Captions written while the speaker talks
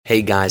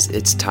Hey guys,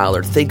 it's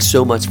Tyler. Thanks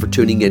so much for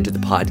tuning into the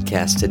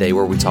podcast today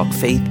where we talk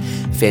faith,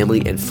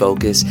 family, and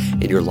focus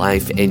in your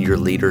life and your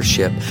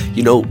leadership.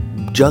 You know,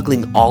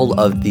 juggling all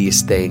of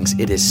these things,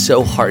 it is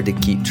so hard to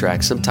keep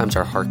track. Sometimes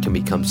our heart can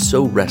become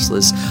so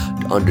restless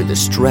under the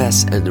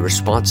stress and the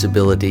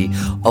responsibility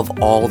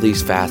of all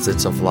these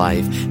facets of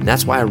life. And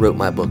that's why I wrote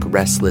my book,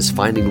 Restless,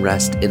 Finding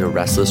Rest in a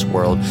Restless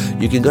World.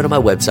 You can go to my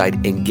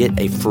website and get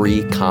a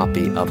free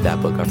copy of that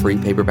book, a free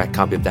paperback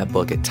copy of that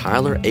book at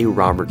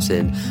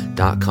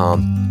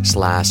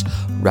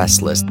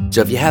tylerarobertson.com/restless.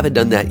 So if you haven't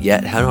done that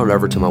yet, head on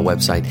over to my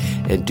website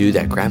and do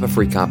that. Grab a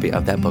free copy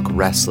of that book,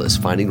 Restless,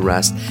 Finding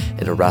Rest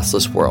in a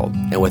Restless World.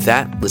 And with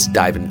that, let's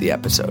dive into the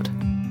episode.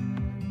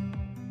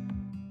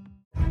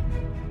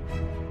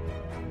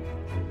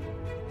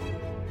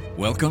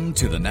 Welcome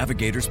to the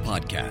Navigators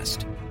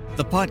Podcast,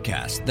 the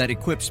podcast that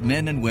equips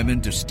men and women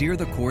to steer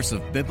the course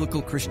of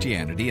biblical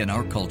Christianity in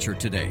our culture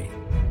today.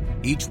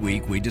 Each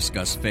week we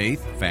discuss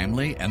faith,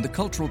 family, and the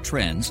cultural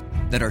trends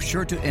that are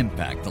sure to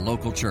impact the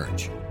local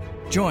church.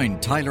 Join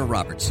Tyler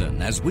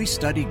Robertson as we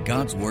study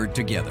God's Word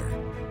together.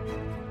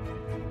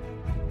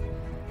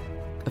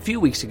 A few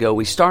weeks ago,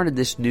 we started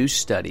this new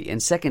study in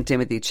 2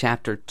 Timothy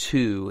chapter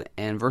 2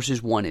 and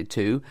verses 1 and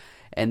 2.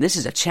 And this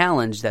is a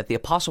challenge that the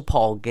Apostle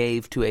Paul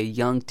gave to a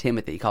young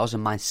Timothy. He calls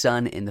him my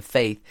son in the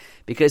faith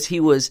because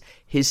he was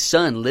his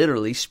son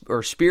literally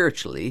or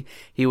spiritually.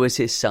 He was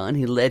his son.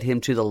 He led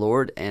him to the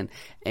Lord and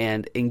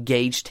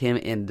engaged him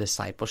in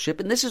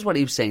discipleship. And this is what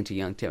he was saying to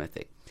young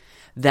Timothy.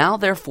 Thou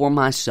therefore,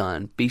 my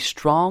son, be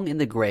strong in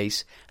the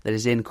grace that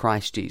is in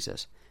Christ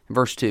Jesus.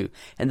 Verse 2,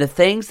 and the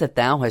things that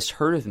thou hast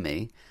heard of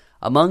me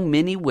among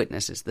many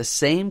witnesses, the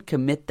same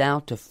commit thou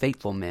to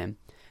faithful men,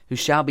 who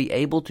shall be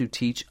able to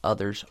teach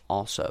others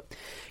also.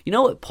 You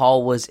know what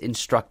Paul was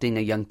instructing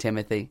a young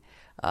Timothy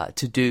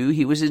to do?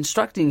 He was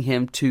instructing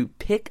him to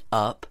pick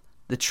up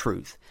the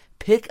truth,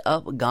 pick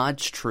up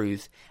God's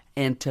truth,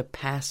 and to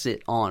pass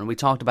it on. We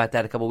talked about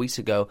that a couple weeks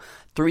ago.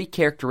 3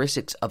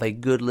 characteristics of a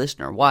good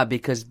listener. Why?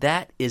 Because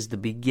that is the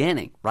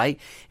beginning, right?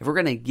 If we're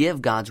going to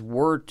give God's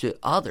word to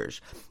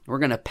others, we're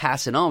going to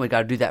pass it on. We've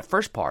got to do that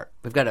first part.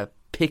 We've got to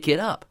pick it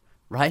up.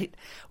 Right?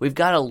 We've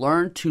got to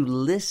learn to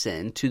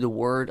listen to the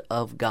Word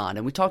of God.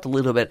 And we talked a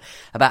little bit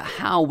about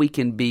how we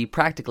can be,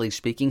 practically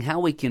speaking, how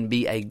we can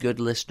be a good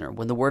listener.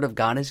 When the Word of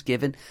God is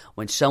given,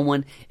 when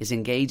someone is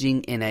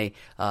engaging in a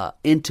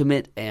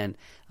intimate and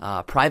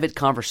private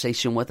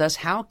conversation with us,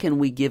 how can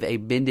we give a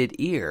bended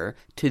ear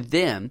to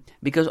them?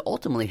 Because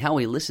ultimately how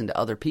we listen to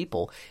other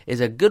people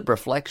is a good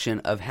reflection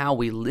of how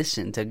we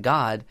listen to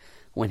God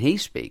when He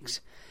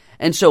speaks.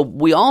 And so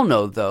we all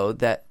know, though,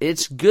 that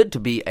it's good to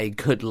be a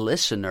good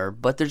listener,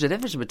 but there's a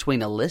difference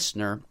between a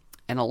listener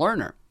and a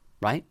learner,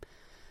 right?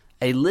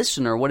 A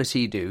listener, what does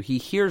he do? He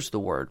hears the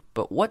word.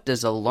 But what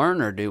does a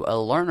learner do? A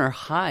learner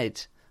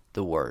hides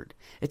the word.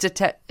 It's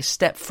a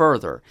step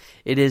further.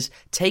 It is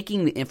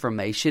taking the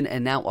information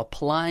and now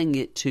applying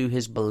it to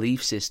his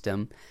belief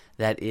system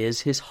that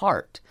is his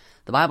heart.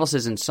 The Bible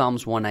says in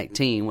Psalms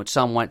 119, which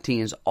Psalm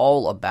 119 is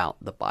all about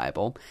the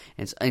Bible,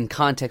 and in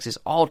context it's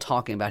all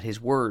talking about His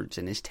words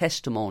and His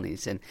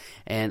testimonies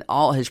and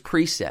all His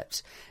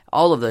precepts,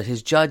 all of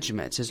His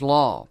judgments, His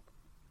law.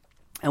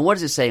 And what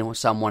does it say in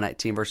Psalm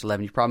 119, verse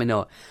 11? You probably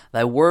know it.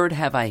 Thy word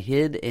have I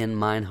hid in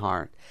mine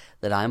heart,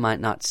 that I might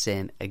not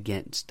sin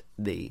against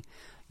Thee.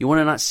 You want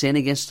to not sin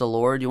against the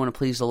Lord? You want to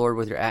please the Lord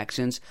with your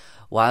actions?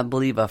 Well, I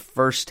believe a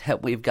first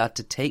step, we've got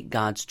to take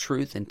God's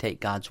truth and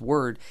take God's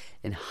word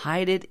and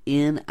hide it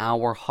in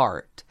our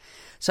heart.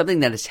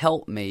 Something that has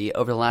helped me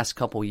over the last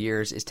couple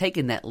years is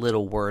taking that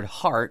little word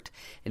heart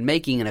and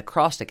making an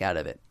acrostic out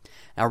of it.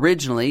 Now,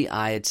 originally,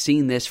 I had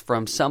seen this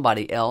from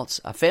somebody else.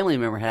 A family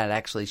member had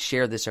actually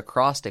shared this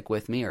acrostic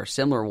with me, or a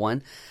similar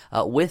one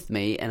with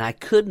me, and I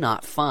could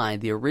not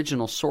find the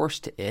original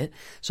source to it.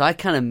 So I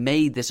kind of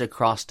made this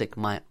acrostic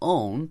my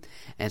own.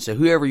 And so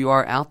whoever you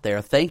are out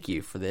there, thank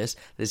you for this.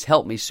 This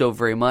helped me so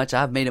very much.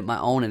 I've made it my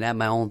own and added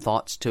my own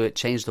thoughts to it,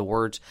 changed the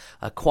words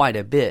quite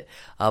a bit.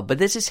 But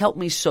this has helped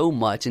me so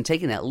much in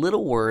taking that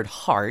little word,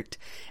 heart,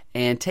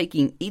 and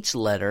taking each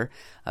letter,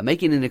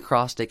 making an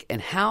acrostic,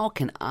 and how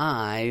can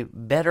I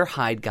better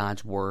hide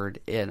God's word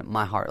in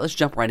my heart? Let's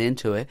jump right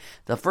into it.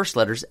 The first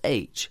letter is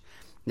H.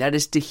 That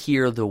is to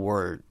hear the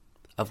word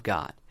of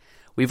God.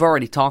 We've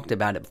already talked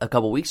about it a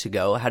couple weeks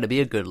ago, how to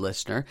be a good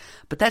listener,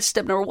 but that's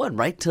step number 1,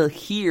 right? To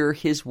hear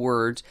His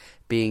words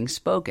being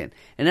spoken.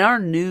 And in our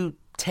new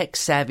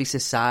tech-savvy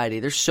society,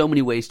 there's so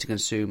many ways to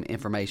consume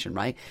information,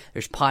 right?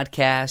 There's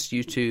podcasts,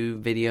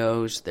 YouTube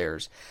videos,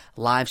 there's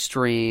live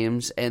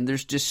streams, and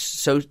there's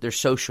there's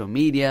social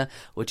media,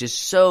 which is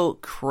so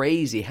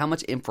crazy how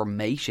much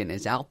information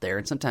is out there.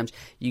 And sometimes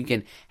you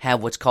can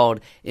have what's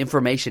called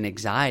information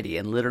anxiety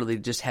and literally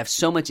just have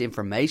so much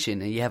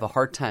information and you have a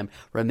hard time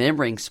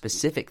remembering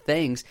specific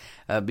things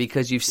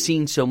because you've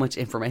seen so much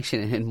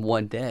information in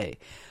one day.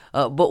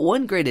 But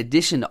one great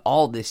addition to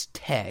all this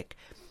tech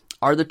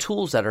are the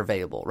tools that are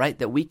available, right,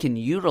 that we can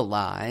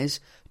utilize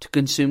to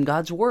consume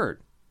God's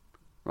Word,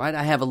 right?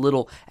 I have a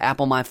little app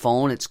on my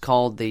phone. It's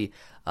called the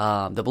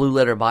The Blue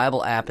Letter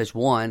Bible app is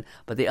one,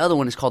 but the other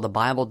one is called the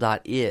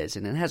Bible.is,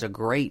 and it has a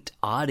great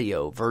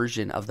audio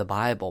version of the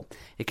Bible.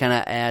 It kind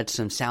of adds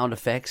some sound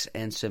effects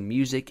and some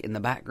music in the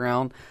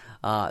background.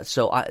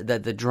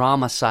 The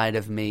drama side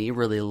of me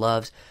really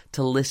loves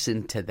to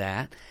listen to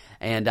that.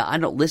 And I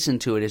don't listen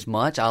to it as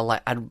much.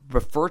 I'd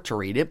prefer to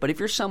read it. But if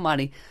you're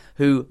somebody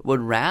who would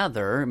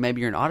rather,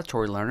 maybe you're an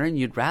auditory learner and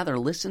you'd rather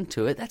listen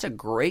to it, that's a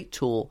great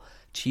tool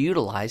to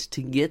utilize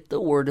to get the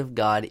Word of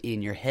God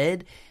in your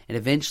head and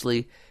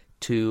eventually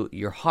to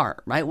your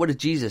heart, right? What did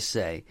Jesus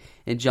say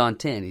in John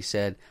 10? He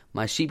said,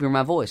 "My sheep hear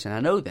my voice, and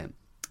I know them,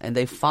 and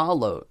they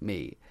follow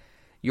me."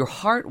 Your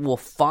heart will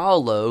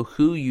follow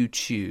who you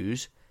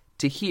choose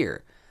to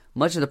hear.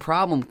 Much of the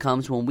problem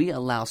comes when we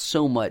allow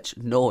so much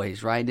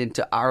noise, right,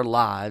 into our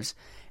lives,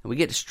 and we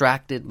get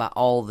distracted by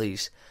all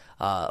these,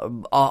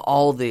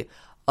 all the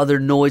other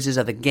noises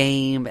of the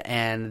game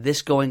and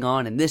this going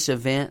on and this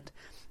event.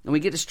 And we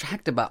get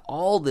distracted by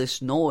all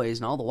this noise,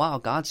 and all the while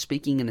God's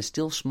speaking in a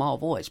still small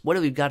voice. What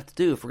have we got to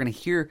do? If we're going to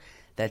hear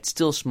that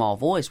still small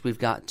voice, we've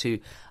got to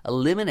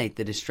eliminate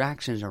the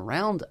distractions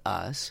around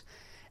us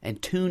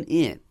and tune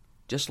in,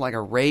 just like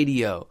a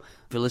radio.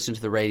 If you listen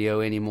to the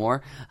radio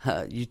anymore,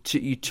 you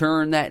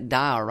turn that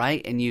dial,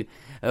 right? And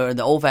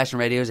the old-fashioned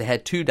radios, it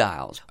had two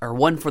dials, or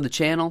one for the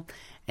channel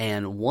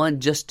and one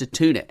just to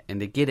tune it and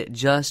to get it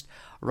just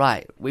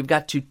right. We've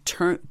got to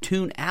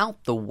tune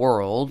out the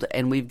world,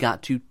 and we've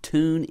got to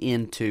tune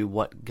into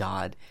what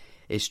God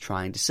is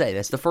trying to say.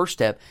 That's the first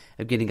step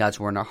of getting God's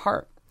Word in our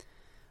heart.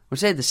 We'll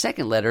say the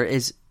second letter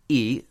is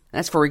E.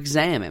 That's for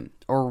examine,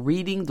 or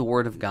reading the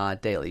Word of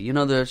God daily. You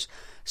know, there's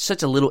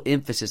such a little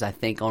emphasis, I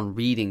think, on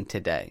reading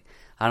today.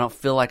 I don't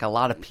feel like a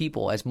lot of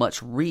people as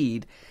much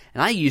read.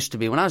 And I used to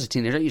be, when I was a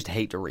teenager, I used to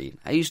hate to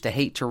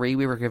read.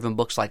 We were given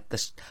books like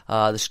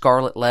the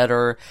Scarlet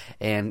Letter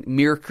and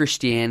Mere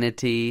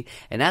Christianity.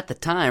 And at the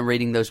time,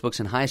 reading those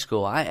books in high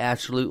school, I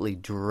absolutely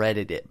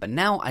dreaded it. But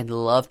now I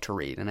love to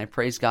read. And I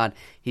praise God,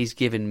 He's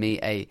given me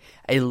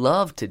a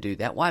love to do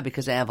that. Why?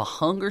 Because I have a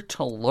hunger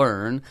to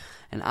learn.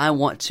 And I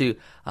want to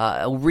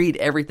read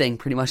everything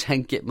pretty much I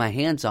can get my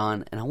hands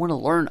on. And I want to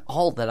learn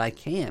all that I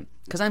can.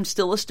 Because I'm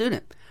still a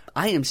student.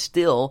 I am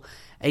still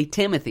a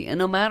Timothy. And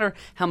no matter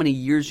how many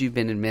years you've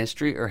been in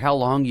ministry or how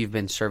long you've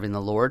been serving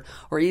the Lord,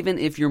 or even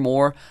if you're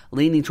more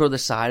leaning toward the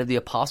side of the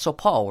Apostle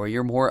Paul, where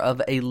you're more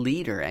of a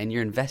leader and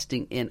you're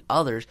investing in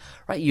others,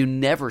 right? You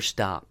never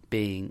stop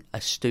being a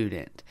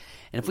student.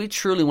 And if we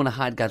truly want to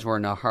hide God's Word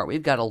in our heart,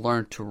 we've got to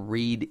learn to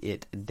read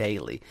it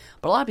daily.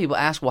 But a lot of people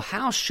ask, well,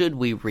 how should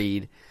we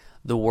read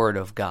the Word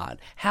of God?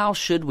 How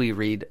should we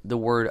read the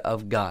Word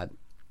of God?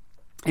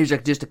 Here's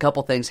just a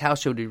couple things. How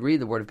should we read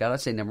the Word of God?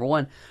 I'd say, number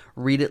one,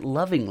 read it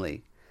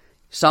lovingly.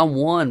 Psalm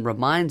 1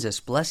 reminds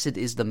us, "Blessed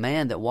is the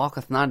man that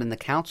walketh not in the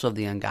counsel of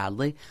the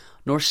ungodly,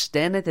 nor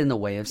standeth in the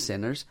way of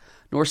sinners,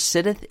 nor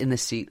sitteth in the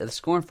seat of the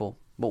scornful."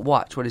 But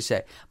watch what he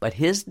say. "But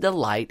his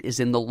delight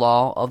is in the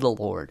law of the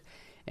Lord,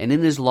 and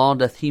in his law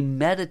doth he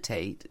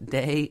meditate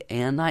day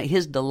and night."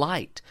 His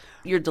delight.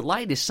 Your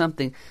delight is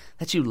something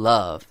that you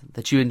love,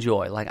 that you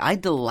enjoy. Like, I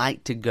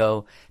delight to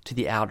go to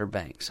the Outer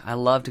Banks. I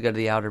love to go to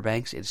the Outer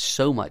Banks. It's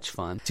so much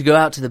fun to go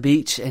out to the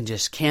beach and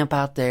just camp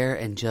out there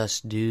and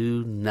just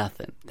do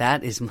nothing.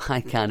 That is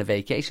my kind of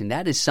vacation.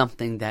 That is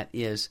something that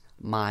is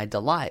my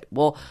delight.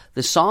 Well,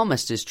 the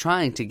psalmist is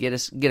trying to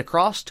get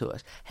across to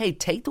us, hey,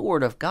 take the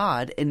Word of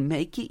God and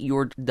make it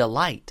your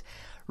delight.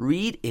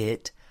 Read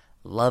it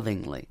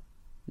lovingly.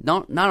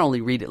 Not only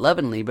read it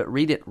lovingly, but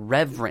read it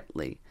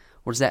reverently.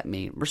 What does that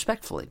mean?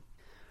 Respectfully.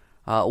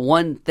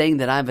 One thing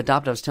that I've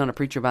adopted, I was telling a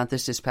preacher about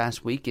this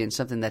past weekend,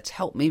 something that's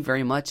helped me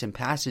very much in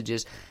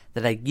passages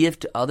that I give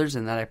to others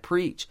and that I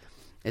preach,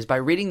 is by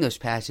reading those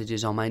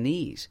passages on my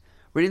knees.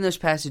 Reading those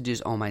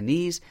passages on my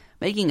knees,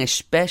 making a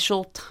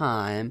special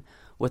time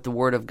with the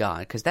Word of God.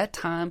 Because that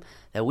time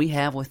that we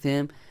have with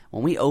Him,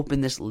 when we open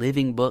this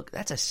living book,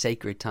 that's a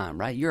sacred time,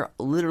 right? You're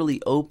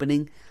literally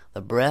opening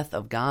the breath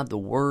of God, the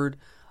Word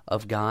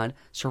of God.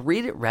 So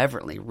read it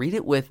reverently. Read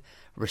it with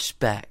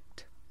respect.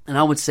 And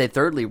I would say,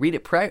 thirdly, read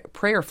it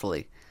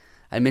prayerfully.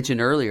 I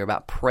mentioned earlier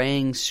about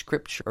praying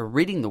Scripture or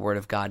reading the Word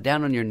of God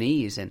down on your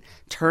knees and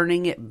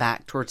turning it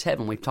back towards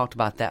heaven. We've talked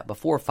about that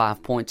before,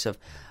 5 points of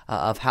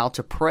how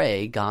to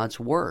pray God's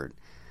Word.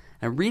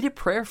 And read it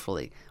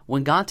prayerfully.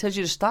 When God tells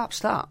you to stop,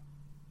 stop.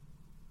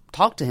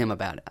 Talk to Him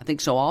about it. I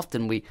think so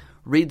often we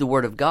read the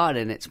Word of God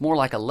and it's more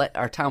like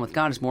our time with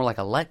God is more like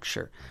a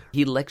lecture.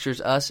 He lectures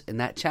us in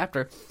that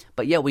chapter,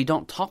 but yet we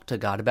don't talk to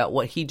God about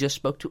what He just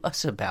spoke to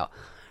us about.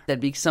 That'd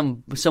be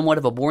somewhat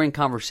of a boring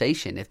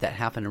conversation if that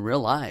happened in real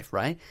life,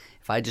 right?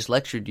 If I just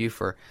lectured you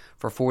for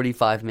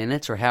 45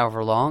 minutes or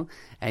however long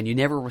and you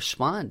never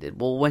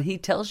responded. Well, when He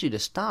tells you to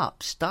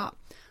stop, stop.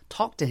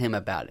 Talk to Him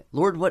about it.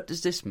 Lord, what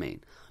does this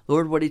mean?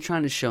 Lord, what are you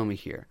trying to show me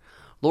here?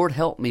 Lord,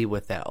 help me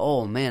with that.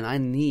 Oh, man, I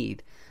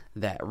need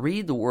that.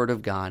 Read the Word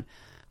of God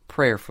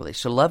prayerfully.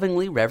 So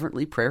lovingly,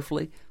 reverently,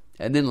 prayerfully,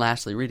 and then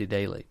lastly, read it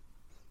daily.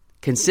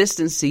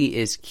 Consistency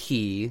is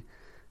key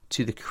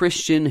to the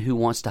Christian who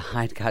wants to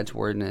hide God's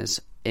Word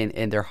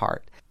in their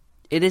heart.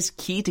 It is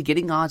key to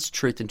getting God's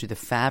truth into the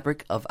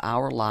fabric of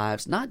our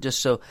lives, not just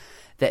so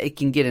that it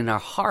can get in our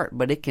heart,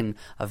 but it can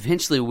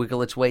eventually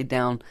wiggle its way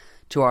down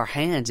to our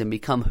hands and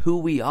become who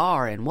we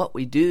are and what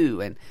we do.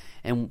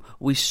 And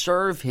we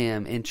serve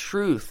Him in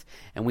truth,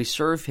 and we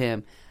serve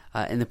Him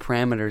in the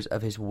parameters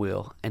of His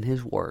will and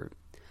His Word.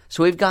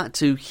 So we've got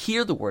to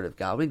hear the Word of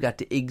God. We've got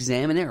to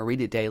examine it or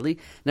read it daily.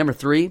 Number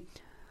 3,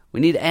 we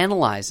need to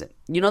analyze it.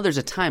 You know, there's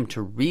a time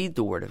to read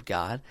the Word of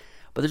God,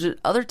 but there's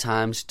other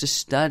times to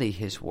study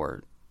His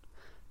Word.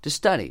 To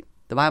study.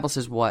 The Bible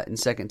says what in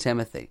 2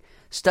 Timothy?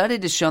 Study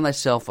to show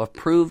thyself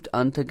approved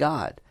unto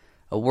God,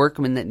 a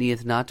workman that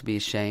needeth not to be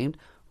ashamed,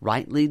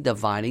 rightly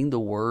dividing the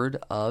word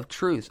of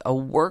truth. A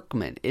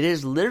workman. It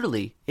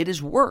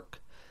is work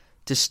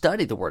to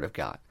study the Word of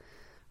God.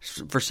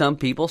 For some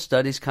people,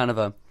 study is kind of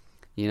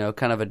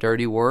a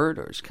dirty word,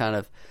 or it's kind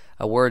of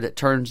a word that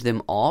turns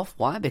them off.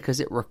 Why? Because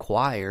it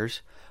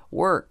requires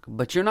work.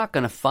 But you're not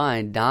going to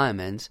find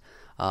diamonds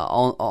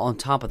on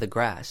top of the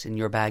grass in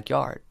your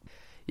backyard.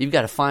 You've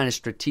got to find a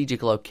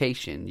strategic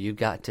location. You've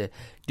got to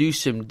do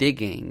some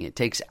digging. It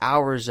takes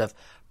hours of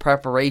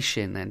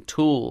preparation and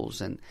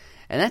tools. And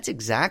that's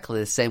exactly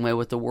the same way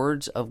with the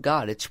words of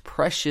God. It's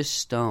precious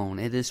stone.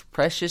 It is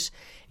precious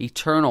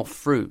eternal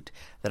fruit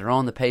that are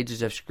on the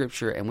pages of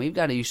Scripture. And we've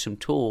got to use some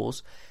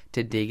tools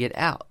to dig it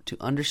out, to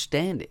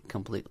understand it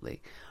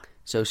completely.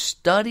 So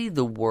study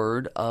the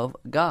Word of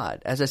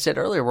God. As I said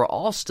earlier, we're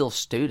all still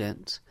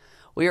students.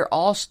 We are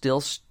all still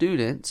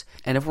students,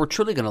 and if we're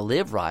truly going to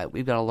live right,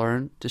 we've got to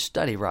learn to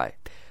study right.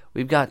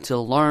 We've got to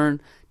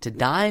learn to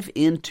dive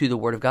into the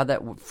Word of God.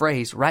 That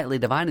phrase, rightly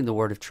dividing the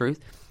word of truth,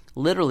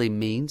 literally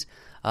means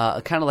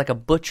kind of like a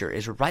butcher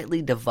is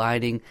rightly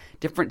dividing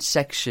different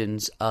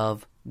sections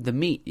of the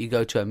meat. You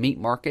go to a meat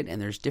market,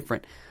 and there's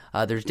different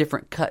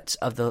cuts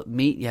of the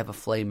meat. You have a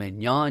filet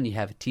mignon, you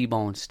have a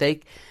T-bone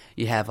steak,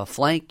 you have a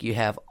flank, you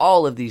have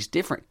all of these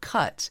different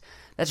cuts.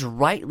 That's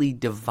rightly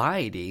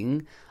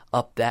dividing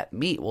up that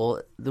meat.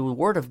 Well, the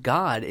Word of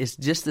God is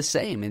just the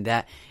same in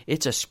that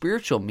it's a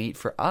spiritual meat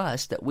for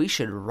us, that we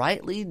should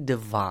rightly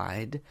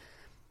divide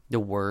the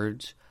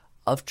words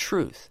of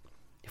truth.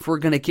 If we're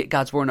going to get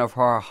God's Word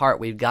over our heart,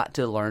 we've got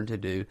to learn to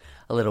do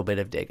a little bit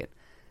of digging.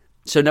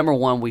 So number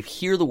 1, we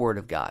hear the Word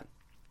of God.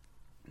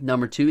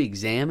 Number 2,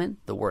 examine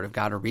the Word of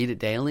God or read it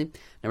daily.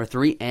 Number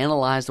 3,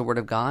 analyze the Word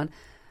of God.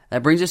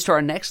 That brings us to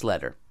our next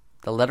letter.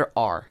 The letter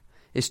R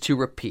is to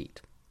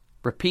repeat.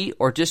 Repeat,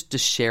 or just to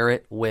share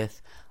it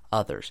with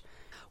others.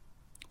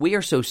 We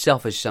are so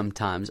selfish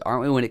sometimes,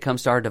 aren't we, when it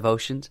comes to our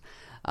devotions?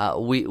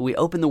 We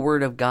open the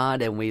Word of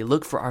God and we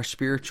look for our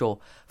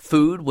spiritual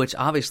food, which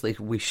obviously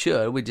we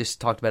should. We just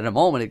talked about it a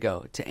moment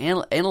ago, to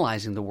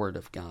analyzing the Word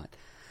of God.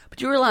 But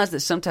you realize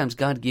that sometimes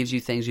God gives you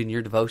things in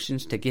your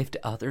devotions to give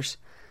to others?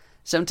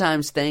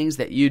 Sometimes things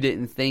that you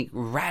didn't think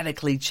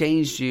radically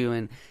changed you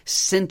and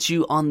sent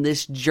you on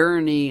this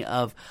journey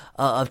of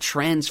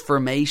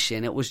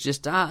transformation. It was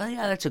just, yeah,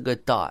 that's a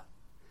good thought.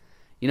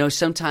 You know,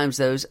 sometimes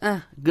those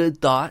good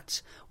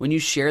thoughts, when you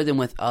share them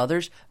with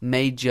others,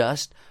 may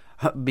just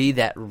be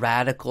that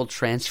radical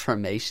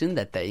transformation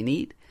that they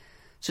need.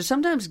 So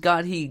sometimes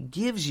God, He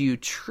gives you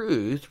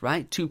truth,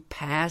 right, to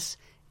pass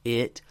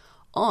it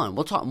on.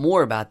 We'll talk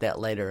more about that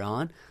later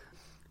on.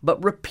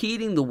 But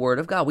repeating the Word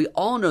of God, we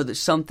all know that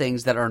some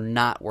things that are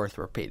not worth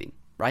repeating,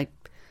 right?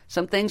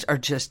 Some things are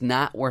just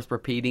not worth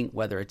repeating,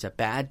 whether it's a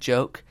bad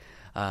joke,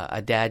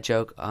 a dad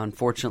joke.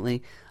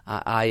 Unfortunately,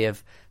 I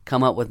have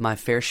come up with my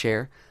fair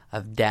share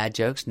of dad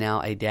jokes,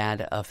 now a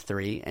dad of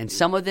 3. And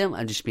some of them,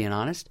 I'm just being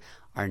honest,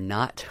 are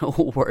not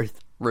worth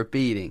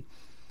repeating.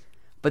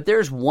 But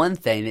there's one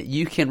thing that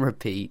you can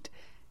repeat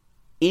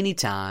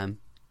anytime,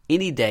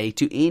 any day,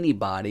 to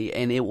anybody,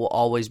 and it will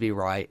always be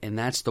right, and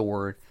that's the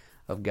Word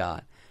of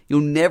God.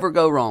 You'll never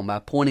go wrong by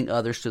pointing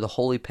others to the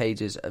holy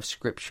pages of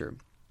Scripture.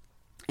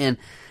 And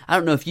I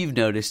don't know if you've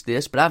noticed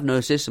this, but I've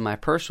noticed this in my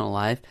personal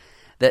life,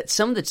 that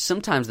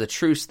sometimes the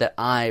truths that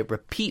I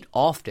repeat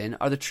often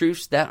are the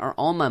truths that are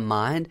on my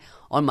mind,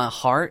 on my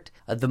heart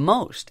the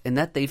most, and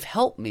that they've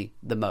helped me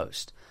the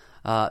most.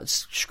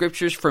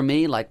 Scriptures for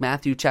me, like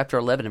Matthew chapter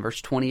 11 and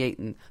verse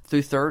 28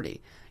 through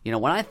 30. You know,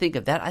 when I think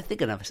of that, I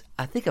think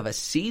of a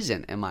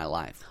season in my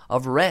life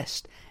of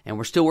rest, and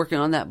we're still working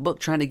on that book,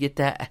 trying to get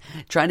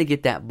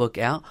that book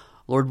out.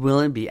 Lord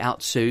willing, be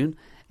out soon,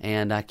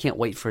 and I can't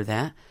wait for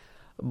that.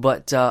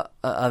 But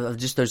of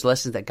just those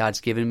lessons that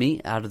God's given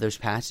me out of those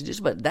passages.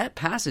 But that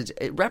passage,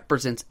 it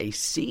represents a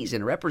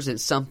season, it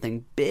represents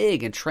something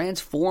big and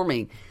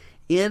transforming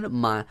in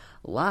my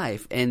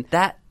life, and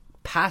that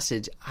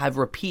passage I've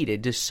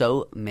repeated to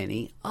so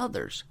many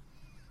others.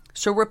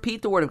 So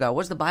repeat the Word of God.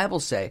 What does the Bible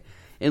say?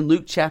 In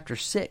Luke chapter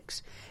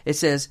 6, it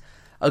says,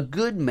 "A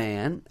good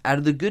man out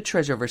of the good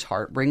treasure of his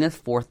heart bringeth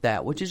forth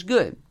that which is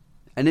good,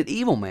 and an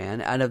evil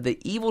man out of the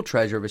evil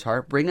treasure of his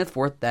heart bringeth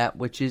forth that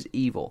which is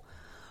evil.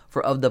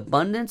 For of the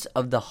abundance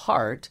of the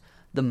heart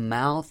the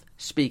mouth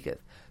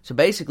speaketh." So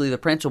basically the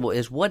principle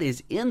is what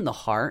is in the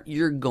heart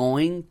you're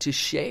going to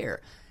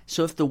share.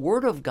 So if the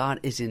Word of God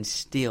is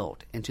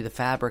instilled into the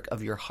fabric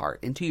of your heart,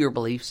 into your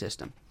belief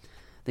system,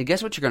 then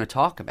guess what you're going to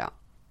talk about?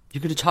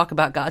 You're going to talk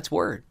about God's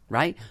Word,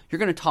 right? You're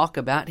going to talk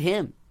about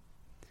Him.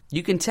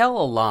 You can tell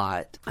a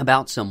lot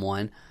about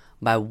someone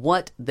by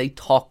what they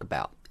talk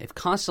about. If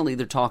constantly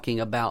they're talking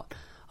about,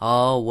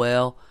 oh,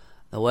 well,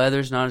 the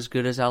weather's not as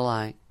good as I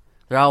like.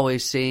 They're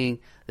always seeing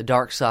the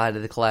dark side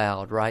of the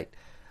cloud, right?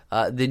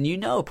 Then you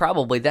know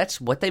probably that's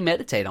what they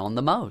meditate on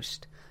the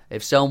most.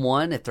 If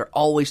they're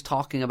always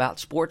talking about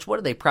sports, what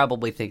do they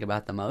probably think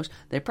about the most?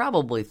 They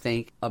probably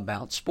think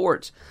about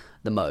sports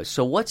the most.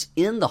 So what's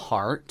in the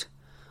heart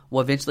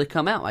will eventually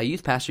come out. My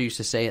youth pastor used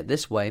to say it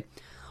this way: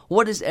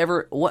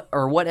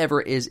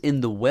 whatever is in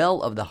the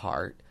well of the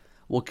heart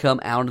will come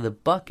out of the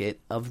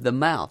bucket of the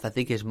mouth. I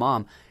think his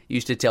mom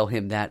used to tell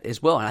him that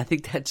as well, and I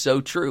think that's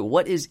so true.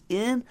 What is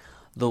in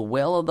the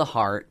well of the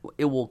heart,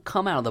 it will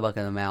come out of the bucket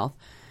of the mouth,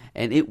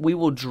 and we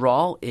will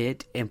draw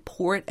it and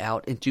pour it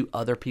out into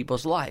other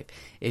people's life.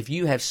 If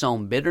you have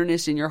sown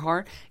bitterness in your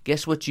heart,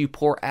 guess what you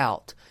pour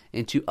out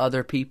into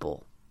other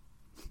people?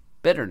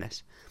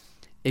 Bitterness.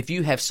 If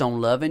you have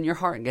sown love in your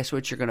heart, guess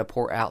what you're going to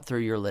pour out through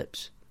your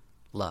lips?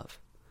 Love.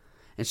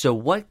 And so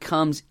what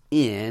comes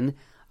in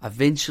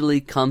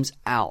eventually comes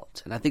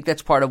out. And I think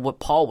that's part of what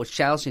Paul was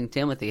challenging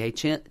Timothy. Hey,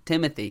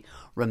 Timothy,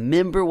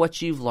 remember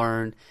what you've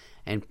learned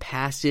and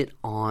pass it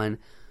on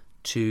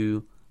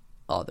to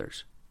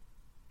others.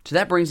 So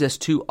that brings us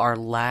to our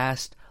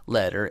last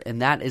letter,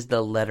 and that is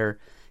the letter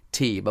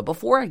T. But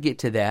before I get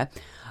to that,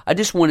 I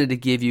just wanted to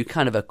give you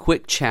kind of a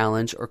quick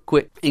challenge or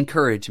quick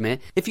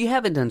encouragement. If you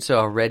haven't done so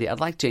already, I'd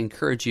like to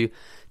encourage you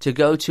to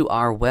go to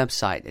our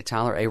website at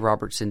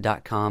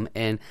tylerarobertson.com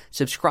and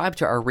subscribe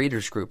to our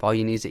readers group. All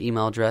you need is an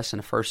email address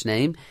and a first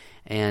name.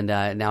 And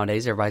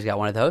nowadays, everybody's got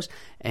one of those.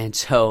 And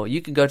so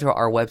you can go to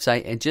our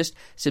website and just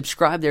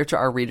subscribe there to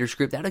our readers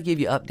group. That'll give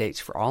you updates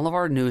for all of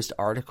our newest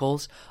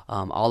articles,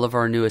 all of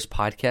our newest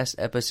podcast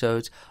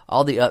episodes,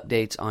 all the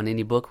updates on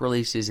any book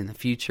releases in the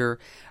future,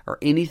 or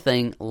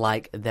anything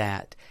like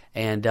that.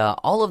 And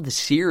all of the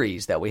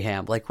series that we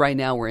have, like right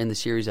now we're in the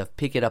series of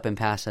Pick It Up and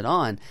Pass It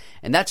On,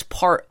 and that's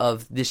part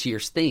of this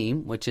year's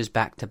theme, which is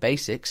Back to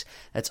Basics.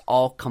 That's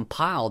all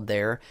compiled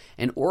there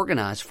and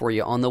organized for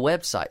you on the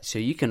website. So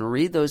you can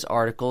read those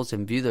articles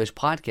and view those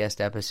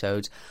podcast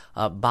episodes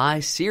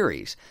by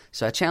series.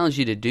 So I challenge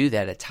you to do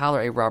that at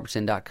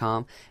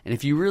tylerarobertson.com. And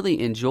if you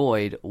really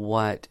enjoyed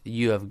what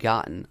you have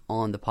gotten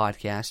on the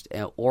podcast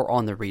or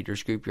on the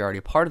readers group, you're already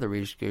a part of the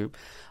readers group,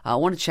 I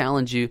want to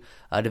challenge you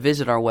to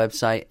visit our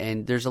website,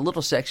 and there's a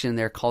little section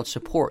there called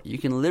support. You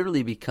can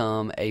literally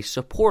become a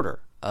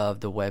supporter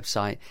of the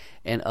website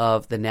and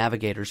of the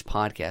Navigators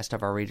podcast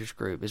of our readers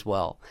group as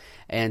well.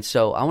 And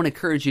so I want to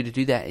encourage you to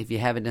do that. If you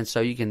haven't done so,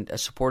 you can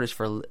support us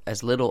for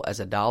as little as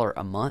 $1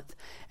 a month.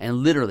 And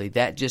literally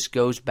that just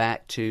goes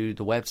back to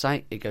the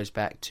website. It goes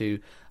back to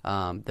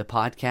the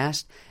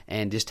podcast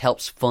and just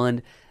helps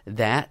fund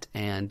that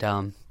and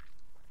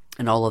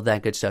all of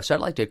that good stuff. So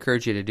I'd like to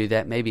encourage you to do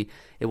that. Maybe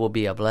it will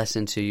be a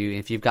blessing to you.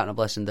 If you've gotten a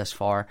blessing thus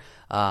far,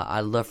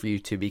 I'd love for you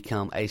to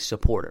become a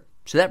supporter.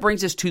 So that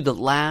brings us to the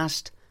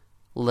last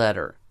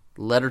letter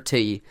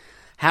T.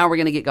 How are we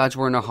going to get God's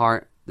Word in our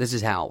heart? This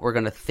is how. We're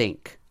going to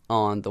think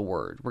on the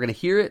Word. We're going to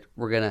hear it.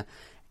 We're going to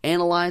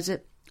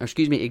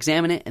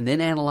examine it and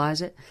then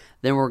analyze it.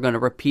 Then we're going to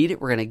repeat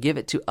it. We're going to give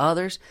it to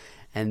others.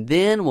 And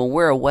then when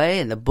we're away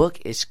and the book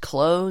is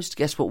closed,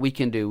 guess what we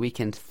can do? We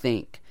can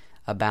think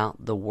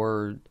about the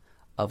Word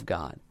of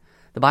God.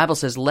 The Bible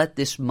says, let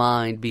this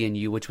mind be in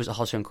you, which was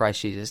also in Christ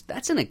Jesus.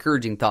 That's an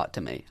encouraging thought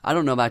to me. I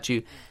don't know about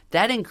you.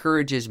 That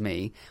encourages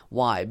me.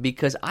 Why?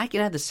 Because I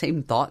can have the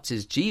same thoughts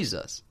as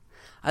Jesus.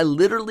 I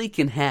literally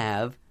can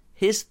have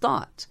His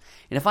thoughts.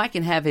 And if I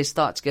can have His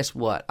thoughts, guess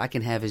what? I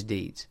can have His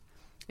deeds.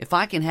 If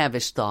I can have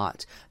His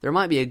thoughts, there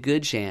might be a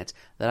good chance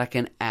that I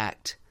can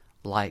act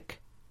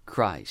like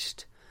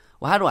Christ.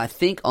 Well, how do I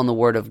think on the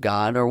Word of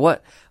God? Or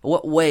what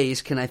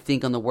ways can I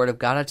think on the Word of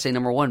God? I'd say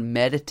number one,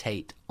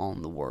 meditate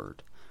on the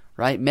Word.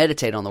 Right?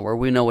 Meditate on the Word.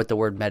 We know what the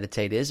word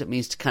meditate is. It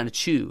means to kind of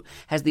chew. It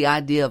has the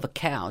idea of a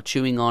cow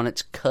chewing on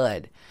its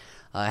cud.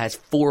 It has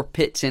 4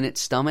 pits in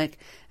its stomach,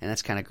 and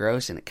that's kind of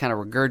gross, and it kind of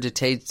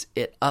regurgitates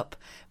it up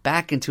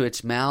back into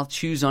its mouth,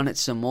 chews on it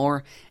some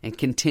more, and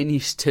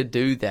continues to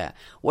do that.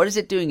 What is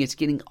it doing? It's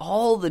getting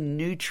all the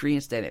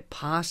nutrients that it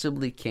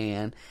possibly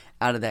can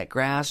out of that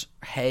grass,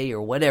 hay,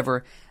 or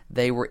whatever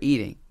they were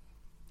eating.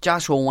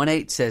 Joshua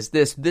 1:8 says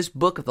this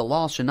book of the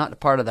law shall not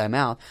depart of thy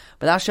mouth,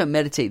 but thou shalt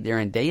meditate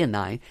therein day and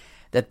night,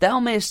 that thou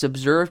mayest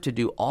observe to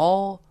do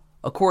all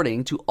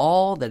according to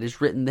all that is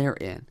written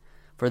therein.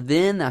 For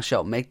then thou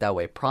shalt make thy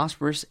way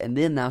prosperous, and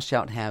then thou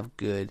shalt have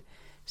good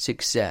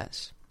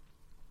success.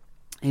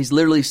 He's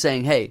literally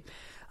saying, hey,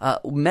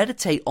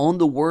 meditate on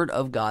the Word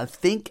of God,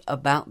 think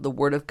about the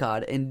Word of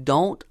God, and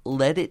don't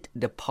let it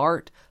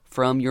depart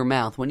from your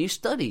mouth. When you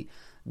study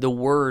the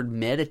word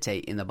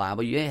meditate in the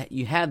Bible,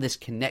 you have this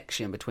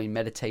connection between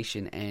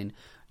meditation and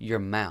your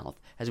mouth.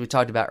 As we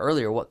talked about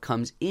earlier, what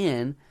comes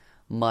in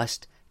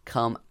must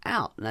come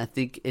out. And I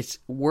think it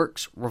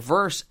works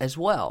reverse as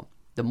well.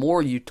 The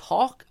more you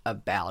talk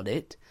about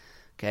it,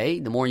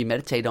 Okay, the more you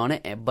meditate on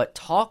it, but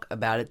talk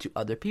about it to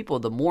other people,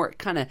 the more it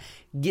kind of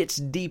gets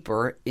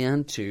deeper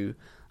into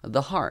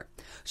the heart.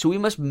 So we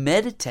must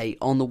meditate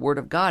on the Word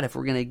of God if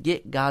we're going to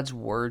get God's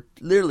Word.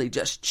 Literally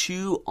just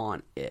chew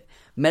on it,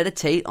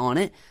 meditate on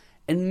it,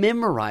 and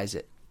memorize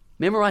it.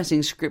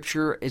 Memorizing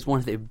Scripture is one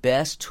of the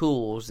best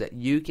tools that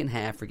you can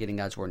have for getting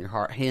God's Word in your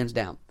heart, hands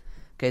down.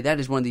 Okay, that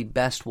is one of the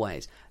best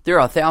ways. There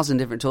are 1,000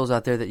 different tools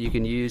out there that you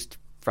can use,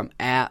 from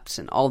apps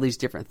and all these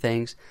different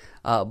things.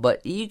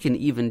 But you can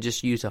even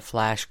just use a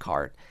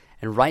flashcard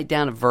and write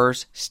down a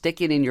verse,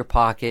 stick it in your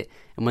pocket,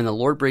 and when the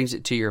Lord brings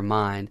it to your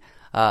mind,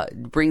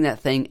 bring that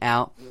thing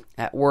out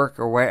at work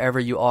or wherever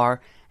you are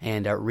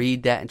and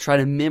read that and try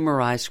to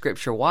memorize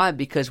Scripture. Why?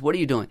 Because what are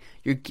you doing?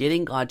 You're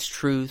getting God's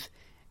truth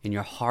in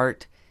your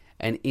heart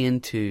and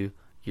into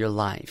your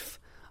life.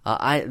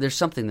 There's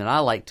something that I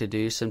like to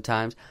do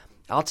sometimes.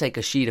 I'll take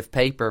a sheet of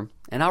paper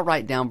and I'll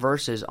write down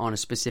verses on a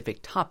specific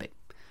topic.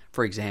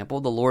 For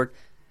example, the Lord,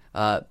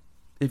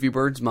 if He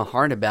burdens my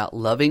heart about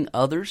loving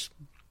others,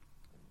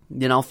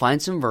 then I'll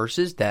find some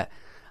verses that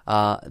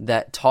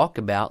talk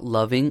about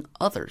loving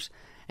others,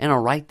 and I'll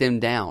write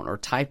them down or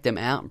type them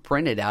out and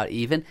print it out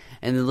even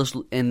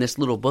in this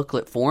little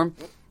booklet form,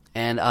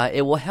 and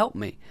it will help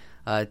me.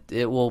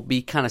 It will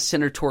be kind of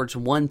centered towards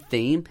one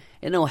theme,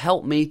 and it will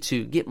help me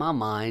to get my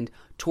mind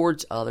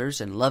towards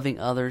others and loving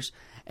others,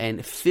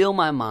 and fill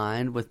my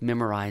mind with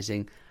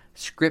memorizing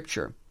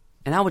Scripture.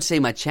 And I would say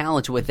my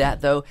challenge with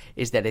that, though,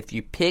 is that if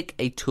you pick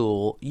a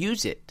tool,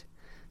 use it.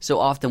 So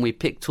often we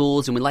pick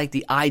tools and we like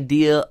the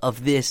idea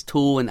of this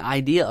tool and the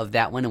idea of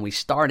that one, and we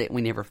start it,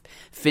 we never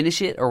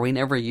finish it, or we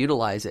never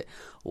utilize it.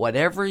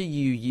 Whatever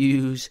you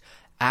use,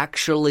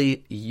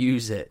 actually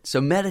use it. So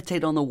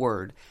meditate on the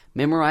Word,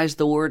 memorize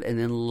the Word, and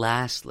then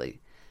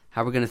lastly,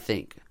 how we're going to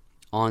think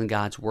on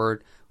God's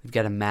Word. We've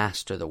got to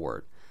master the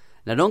Word.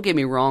 Now, don't get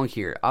me wrong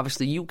here.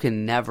 Obviously, you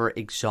can never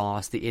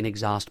exhaust the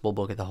inexhaustible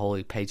book of the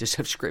holy pages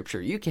of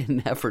Scripture. You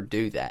can never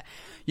do that.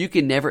 You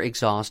can never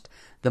exhaust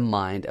the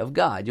mind of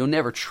God. You'll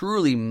never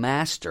truly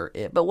master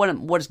it. But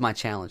what is my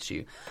challenge to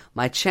you?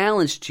 My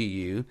challenge to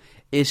you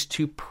is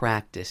to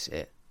practice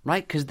it,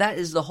 right? Because that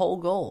is the whole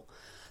goal.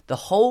 The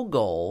whole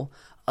goal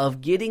of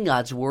getting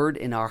God's Word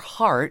in our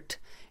heart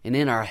and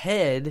in our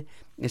head.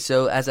 And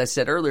so, as I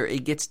said earlier,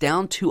 it gets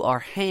down to our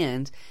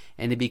hands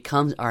and it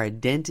becomes our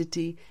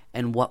identity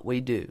and what we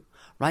do,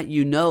 right?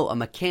 You know a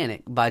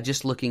mechanic by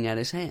just looking at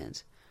his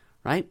hands,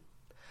 right?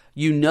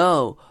 You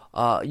know,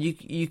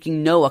 you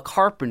can know a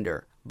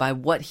carpenter by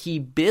what he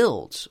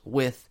builds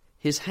with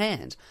his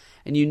hands.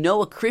 And you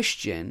know a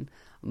Christian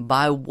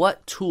by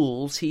what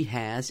tools he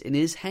has in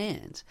his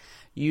hands.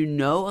 You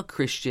know a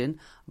Christian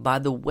by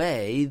the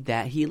way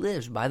that he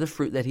lives, by the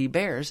fruit that he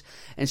bears.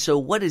 And so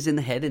what is in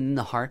the head and in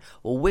the heart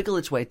will wiggle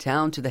its way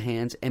down to the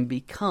hands and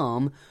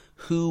become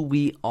who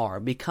we are,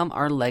 become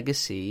our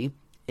legacy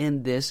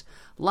in this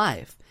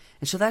life.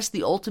 And so that's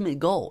the ultimate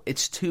goal.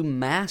 It's to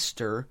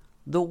master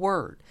the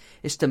Word.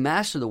 It's to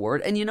master the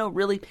Word. And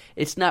really,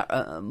 it's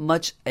not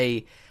much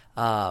a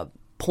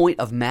point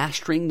of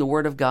mastering the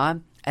Word of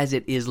God as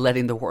it is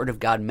letting the Word of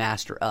God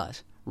master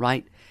us,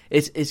 right?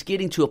 It's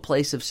getting to a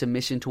place of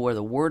submission to where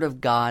the Word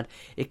of God,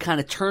 it kind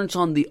of turns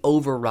on the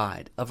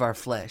override of our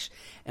flesh.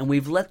 And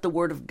we've let the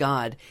Word of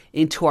God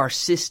into our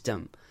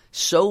system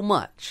so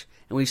much,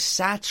 and we've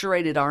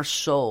saturated our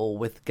soul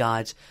with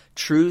God's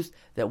truth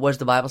that, what does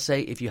the Bible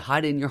say? If you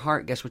hide it in your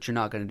heart, guess what you're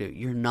not going to do?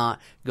 You're not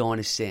going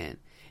to sin.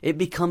 It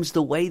becomes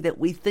the way that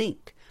we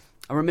think.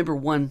 I remember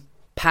one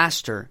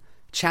pastor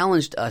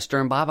challenged us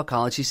during Bible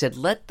college. He said,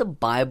 let the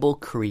Bible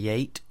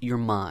create your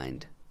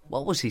mind.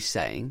 What was he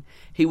saying?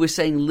 He was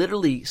saying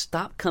literally,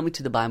 stop coming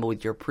to the Bible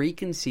with your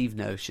preconceived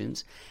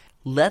notions.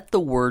 Let the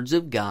words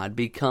of God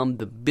become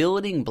the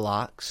building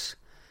blocks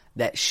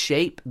that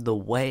shape the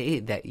way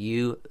that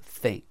you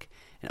think.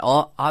 And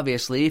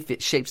obviously, if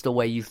it shapes the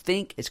way you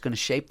think, it's going to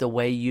shape the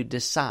way you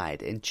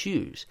decide and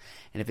choose.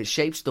 And if it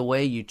shapes the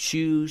way you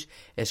choose,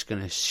 it's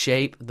going to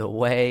shape the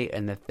way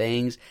and the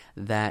things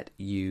that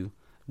you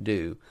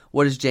do.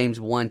 What does James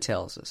 1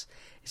 tells us?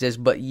 It says,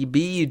 but be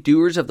ye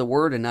doers of the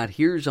word and not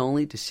hearers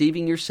only,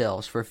 deceiving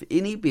yourselves. For if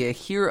any be a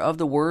hearer of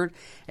the word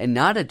and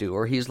not a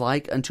doer, he is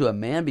like unto a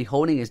man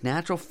beholding his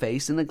natural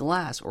face in a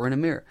glass or in a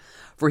mirror.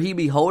 For he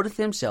beholdeth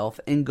himself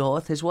and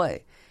goeth his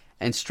way,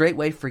 and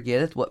straightway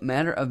forgetteth what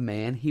manner of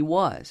man he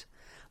was.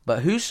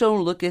 But whoso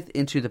looketh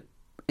into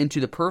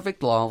the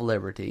perfect law of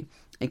liberty,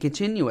 and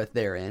continueth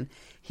therein,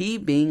 he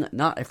being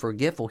not a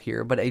forgetful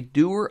hearer, but a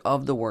doer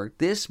of the work,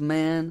 this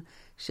man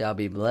shall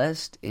be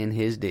blessed in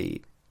his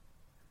deed.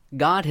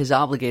 God has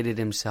obligated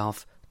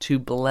himself to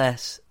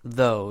bless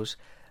those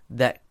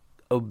that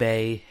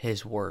obey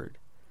his word.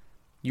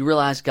 You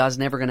realize God's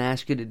never going to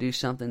ask you to do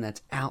something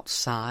that's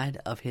outside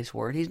of his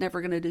word. He's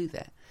never going to do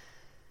that.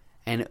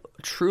 And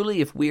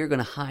truly, if we are going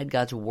to hide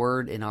God's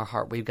word in our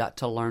heart, we've got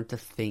to learn to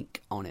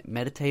think on it,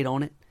 meditate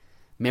on it,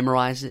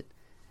 memorize it,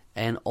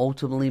 and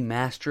ultimately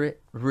master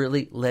it.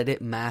 Really let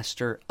it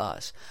master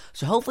us.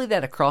 So hopefully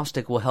that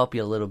acrostic will help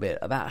you a little bit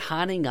about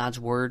hiding God's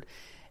word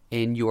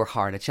in your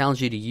heart. I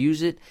challenge you to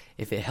use it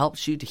if it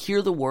helps you to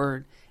hear the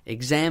Word,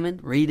 examine,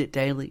 read it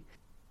daily,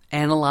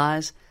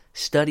 analyze,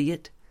 study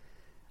it,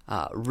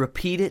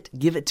 repeat it,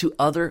 give it to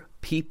other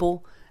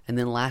people, and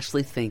then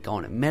lastly, think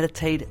on it.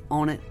 Meditate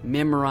on it,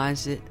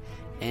 memorize it,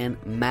 and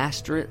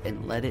master it,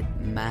 and let it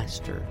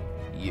master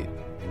you.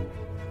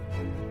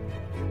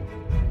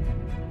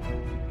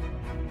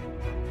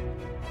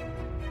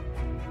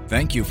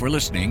 Thank you for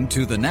listening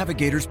to the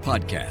Navigators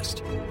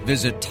Podcast.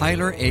 Visit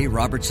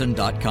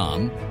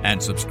TylerARobertson.com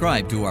and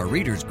subscribe to our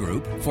readers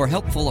group for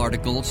helpful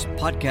articles,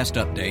 podcast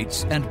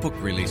updates, and book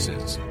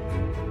releases.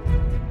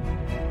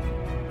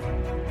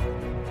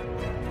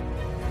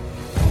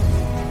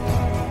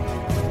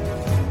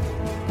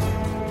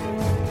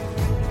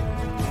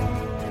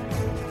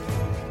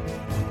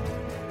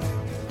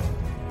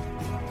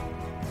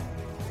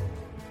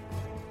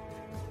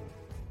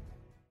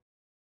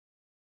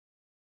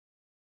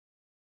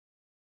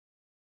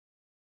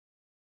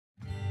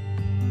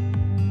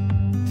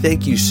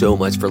 Thank you so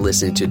much for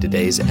listening to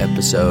today's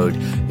episode.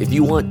 If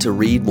you want to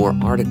read more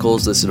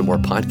articles, listen to more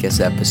podcast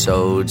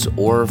episodes,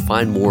 or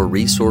find more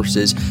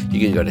resources,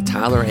 you can go to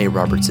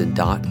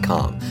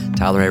TylerARobertson.com,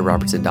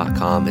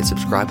 TylerARobertson.com, and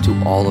subscribe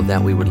to all of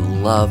that. We would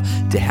love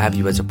to have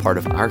you as a part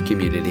of our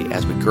community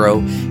as we grow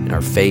in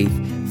our faith,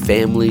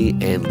 family,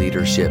 and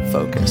leadership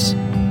focus.